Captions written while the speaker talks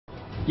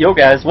Yo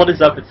guys, what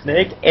is up? It's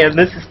Nick, and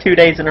this is 2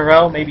 days in a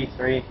row, maybe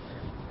 3.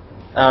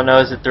 I don't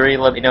know, is it 3?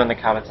 Let me know in the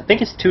comments. I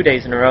think it's 2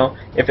 days in a row.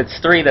 If it's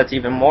 3, that's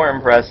even more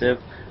impressive,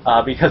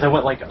 because I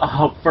went like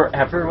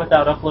forever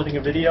without uploading a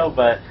video,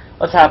 but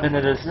let's hop into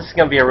this. This is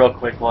going to be a real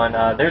quick one.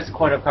 There's a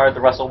coin-up card, the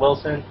Russell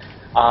Wilson.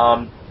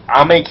 I'm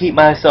going to keep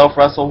myself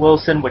Russell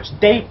Wilson, which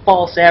they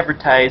false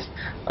advertised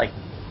like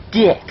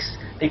dicks.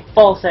 They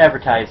false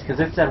advertised,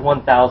 because it said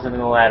 1,000 in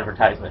the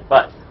advertisement,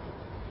 but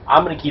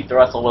I'm going to keep the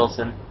Russell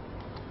Wilson.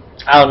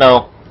 I don't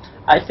know.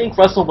 I think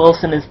Russell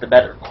Wilson is the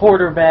better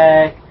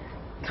quarterback.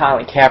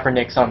 Colin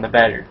Kaepernick's on the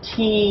better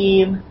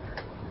team.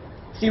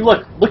 See,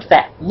 look at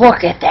that.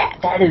 Look at that.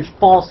 That is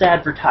false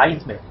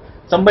advertisement.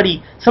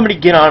 Somebody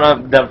get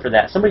on them for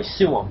that. Somebody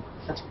sue them.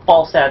 That's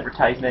false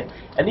advertisement.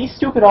 And these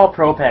stupid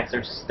all-pro packs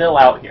are still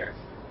out here.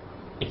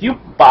 If you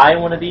buy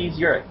one of these,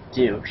 you're a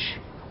douche.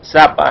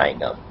 Stop buying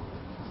them.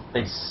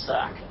 They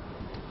suck.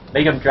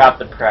 Make them drop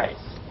the price.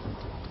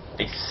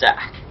 They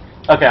suck.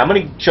 Okay, I'm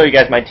going to show you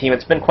guys my team.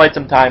 It's been quite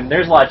some time.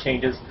 There's a lot of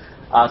changes.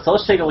 So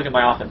let's take a look at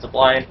my offensive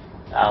line.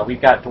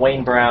 We've got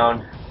Dwayne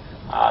Brown.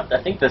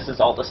 I think this is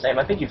all the same.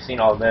 I think you've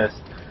seen all this.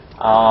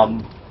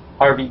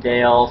 Harvey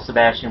Dale,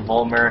 Sebastian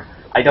Vollmer.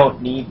 I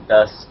don't need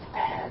the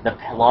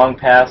long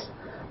pass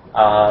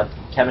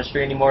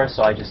chemistry anymore,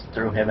 so I just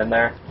threw him in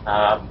there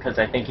because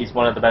I think he's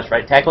one of the best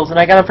right tackles, and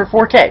I got him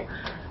for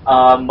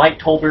 4K. Mike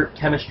Tolbert,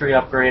 chemistry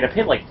upgrade. I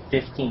paid like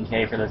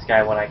 15K for this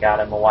guy when I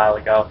got him a while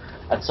ago.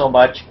 That's so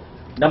much.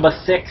 Number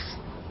 6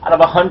 out of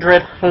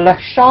 100,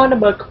 LaShawn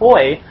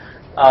McCoy.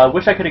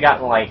 Wish I could have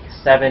gotten like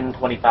 7,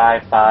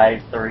 25,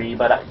 5, 30,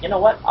 but you know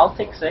what? I'll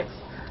take 6.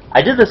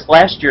 I did this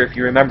last year, if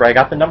you remember. I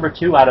got the number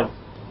 2 out of,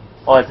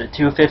 what is it,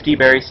 250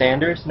 Barry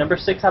Sanders. Number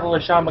 6 out of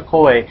LaShawn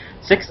McCoy.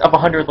 6 of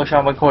 100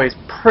 LaShawn McCoy is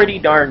pretty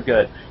darn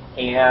good.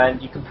 And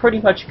you can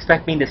pretty much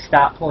expect me to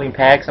stop pulling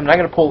packs. I'm not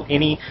going to pull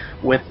any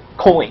with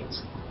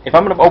coins. If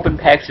I'm going to open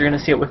packs, you're going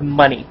to see it with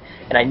money.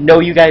 And I know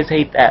you guys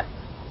hate that.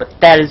 But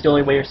that is the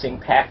only way you're seeing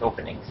pack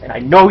openings. And I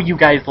know you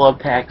guys love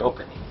pack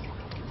openings.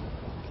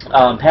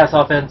 Pass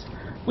offense,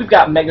 we've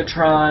got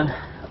Megatron,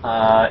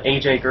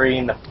 AJ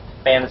Green, the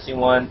fantasy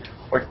one,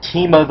 or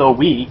Team of the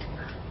Week,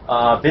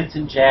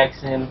 Vincent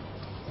Jackson,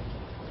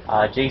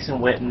 Jason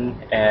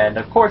Witten, and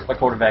of course my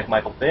quarterback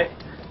Michael Vick.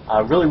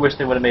 Really wish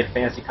they would have made a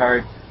fantasy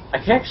card. I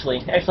can actually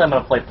I'm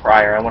going to play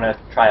Pryor. I want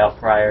to try out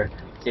Pryor,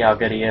 see how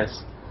good he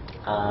is.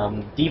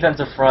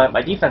 Defensive front,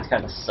 my defense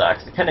kind of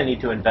sucks. I kind of need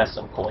to invest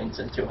some coins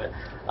into it.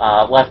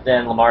 Left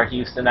end, Lamar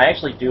Houston. I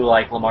actually do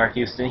like Lamar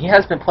Houston. He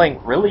has been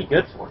playing really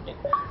good for me.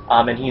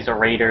 And he's a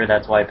Raider,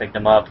 that's why I picked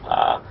him up.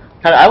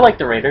 I like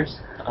the Raiders.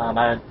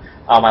 My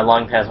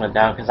long pass went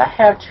down because I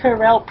have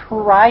Terrell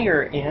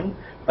Pryor in,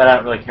 but I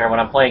don't really care. When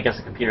I'm playing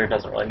against a computer, it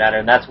doesn't really matter,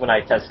 and that's when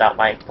I test out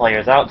my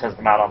players. I don't test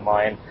them out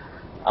online.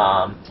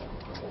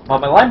 But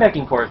my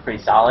linebacking core is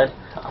pretty solid.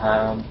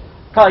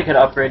 Probably could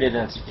have upgraded in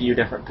a few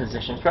different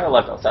positions. Probably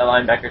left outside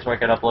linebackers where I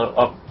could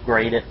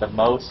upgrade it the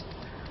most.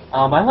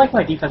 I like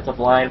my defensive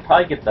line.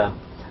 Probably get the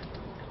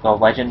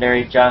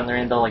legendary John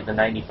Randall, like the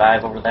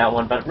 95 over that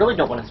one, but I really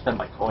don't want to spend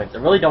my coins. I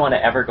really don't want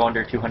to ever go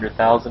under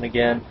 200,000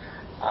 again,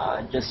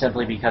 just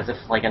simply because if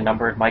like a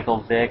numbered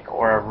Michael Vick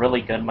or a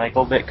really good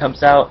Michael Vick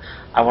comes out,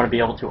 I want to be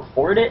able to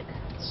afford it.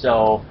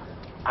 So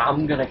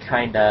I'm going to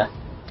kind of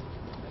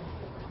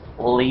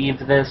leave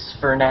this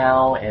for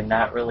now and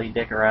not really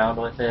dick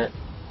around with it.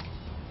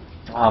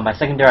 My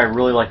secondary, I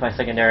really like my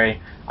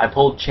secondary. I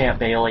pulled Champ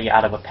Bailey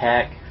out of a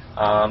pack,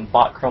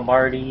 bought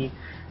Cromartie,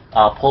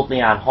 pulled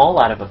Leon Hall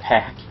out of a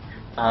pack,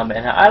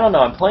 and I don't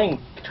know, I'm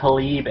playing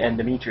Talib and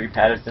Dimitri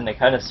Patterson. They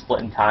kind of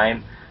split in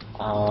time,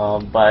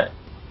 but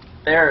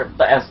they're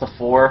as the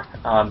 4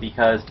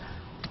 because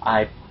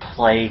I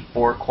play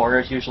 4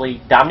 corners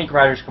usually. Dominique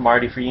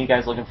Rodgers-Cromartie, for you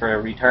guys looking for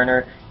a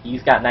returner,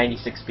 he's got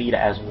 96 speed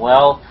as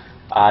well.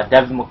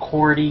 Devin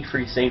McCourty,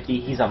 free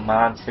safety, he's a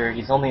monster.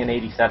 He's only an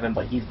 87,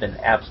 but he's been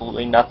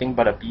absolutely nothing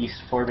but a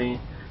beast for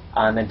me.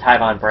 And then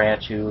Tyvon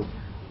Branch, who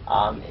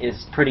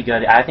is pretty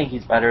good. I think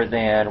he's better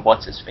than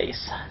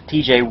what's-his-face,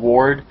 TJ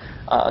Ward.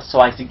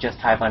 So I suggest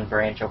Tyvon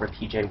Branch over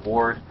TJ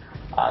Ward.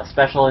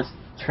 Specialist,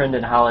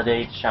 Trendon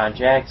Holiday, Deshaun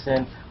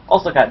Jackson.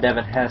 Also got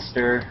Devin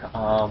Hester.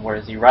 Where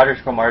is he?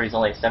 Rodgers-Cromartie's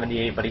only a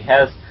 78, but he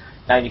has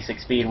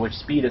 96 speed, which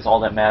speed is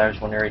all that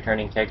matters when you're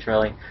returning kicks,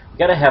 really. You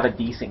gotta have a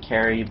decent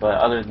carry, but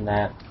other than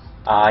that,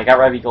 I got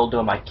Ravi Gold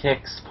doing my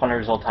kicks,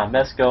 punter Zoltan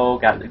Mesko,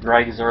 got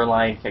Greg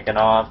Zuerlein kicking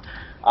off.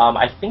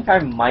 I think I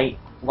might,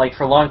 like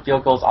for long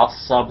field goals, I'll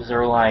sub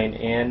Zuerlein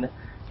in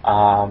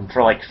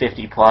for like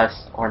 50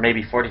 plus, or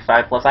maybe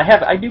 45 plus.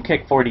 I do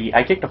kick 40,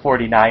 I kicked a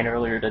 49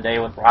 earlier today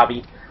with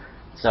Robbie,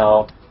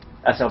 so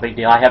that's no big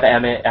deal. I have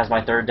Emmett as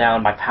my third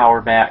down, my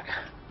power back.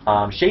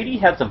 Shady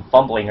had some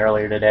fumbling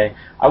earlier today.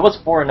 I was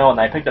 4-0 and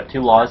I picked up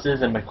 2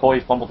 losses, and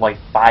McCoy fumbled like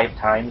 5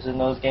 times in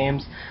those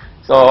games.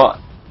 So a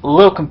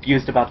little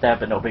confused about that,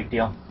 but no big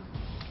deal.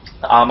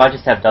 I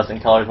just have Dustin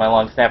Colors, my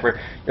long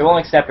snapper. Your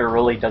long snapper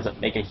really doesn't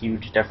make a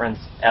huge difference.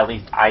 At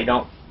least I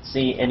don't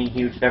see any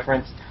huge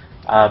difference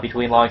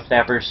between long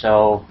snappers,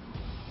 so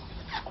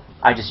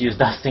I just use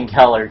Dustin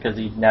Keller because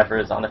he never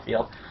is on the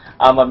field.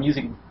 I'm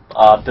using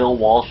Bill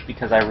Walsh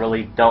because I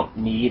really don't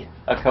need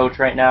a coach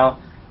right now,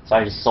 so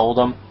I just sold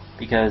him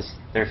because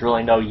there's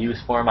really no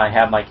use for him. I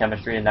have my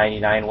chemistry at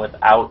 99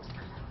 without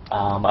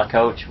a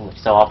coach,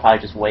 so I'll probably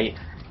just wait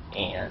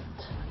and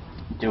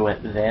do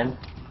it then.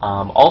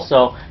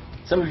 Also,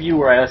 some of you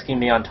were asking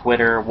me on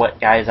Twitter what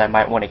guys I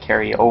might want to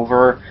carry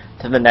over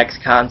to the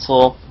next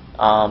console.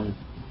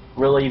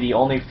 Really, the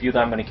only few that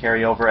I'm going to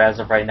carry over as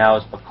of right now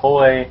is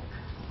McCoy,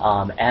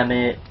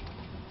 Emmett,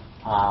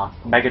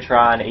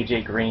 Megatron,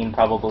 AJ Green,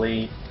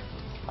 probably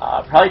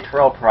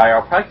Terrell Pryor.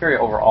 I'll probably carry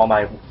over all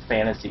my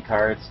fantasy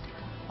cards,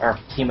 or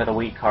Team of the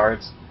Week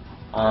cards.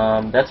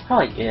 That's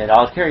probably it.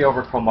 I'll carry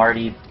over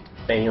Cromartie,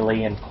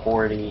 Bailey, and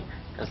Cordy,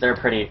 because they're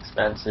pretty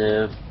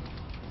expensive.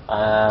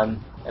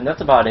 And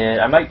that's about it.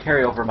 I might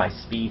carry over my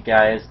speed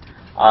guys,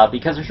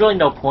 because there's really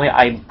no point.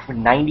 I'm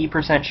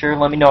 90% sure,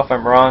 let me know if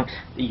I'm wrong,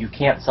 that you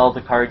can't sell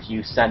the cards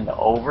you send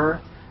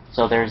over,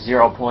 so there's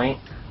 0 point.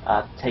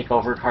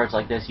 Takeover cards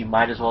like this, you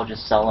might as well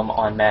just sell them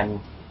on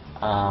Madden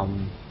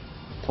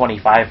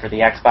 25 for the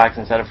Xbox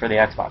instead of for the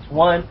Xbox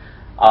One.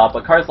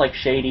 But cards like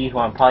Shady, who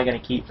I'm probably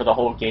going to keep for the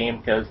whole game,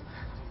 because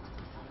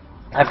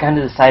I've kind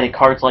of decided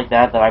cards like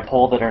that I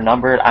pull that are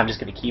numbered, I'm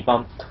just going to keep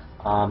them.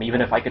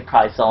 Even if I could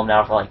probably sell them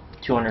now for like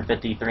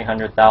 250,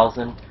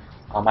 300,000.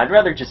 I'd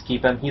rather just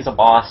keep him. He's a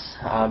boss.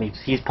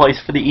 He's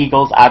plays for the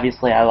Eagles.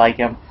 Obviously, I like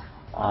him.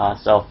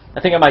 So I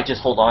think I might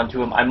just hold on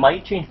to him. I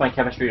might change my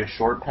chemistry to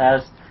short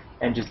pass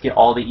and just get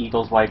all the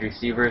Eagles wide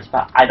receivers,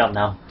 but I don't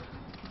know.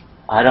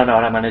 I don't know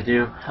what I'm going to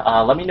do.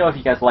 Let me know if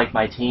you guys like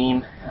my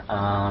team,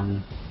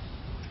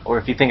 or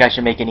if you think I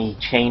should make any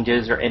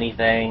changes or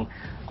anything.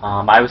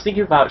 I was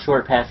thinking about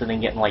short pass and then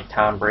getting like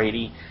Tom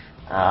Brady,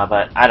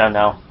 but I don't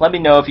know. Let me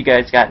know if you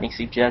guys got any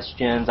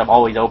suggestions. I'm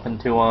always open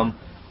to them.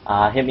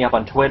 Hit me up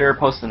on Twitter,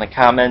 post in the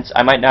comments.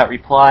 I might not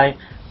reply,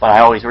 but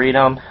I always read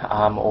them,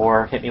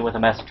 or hit me with a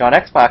message on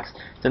Xbox.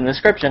 It's in the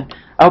description.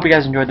 I hope you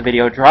guys enjoyed the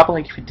video. Drop a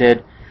like if you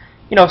did.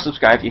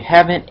 Subscribe if you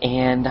haven't,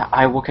 and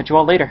I will catch you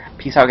all later.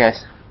 Peace out,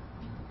 guys.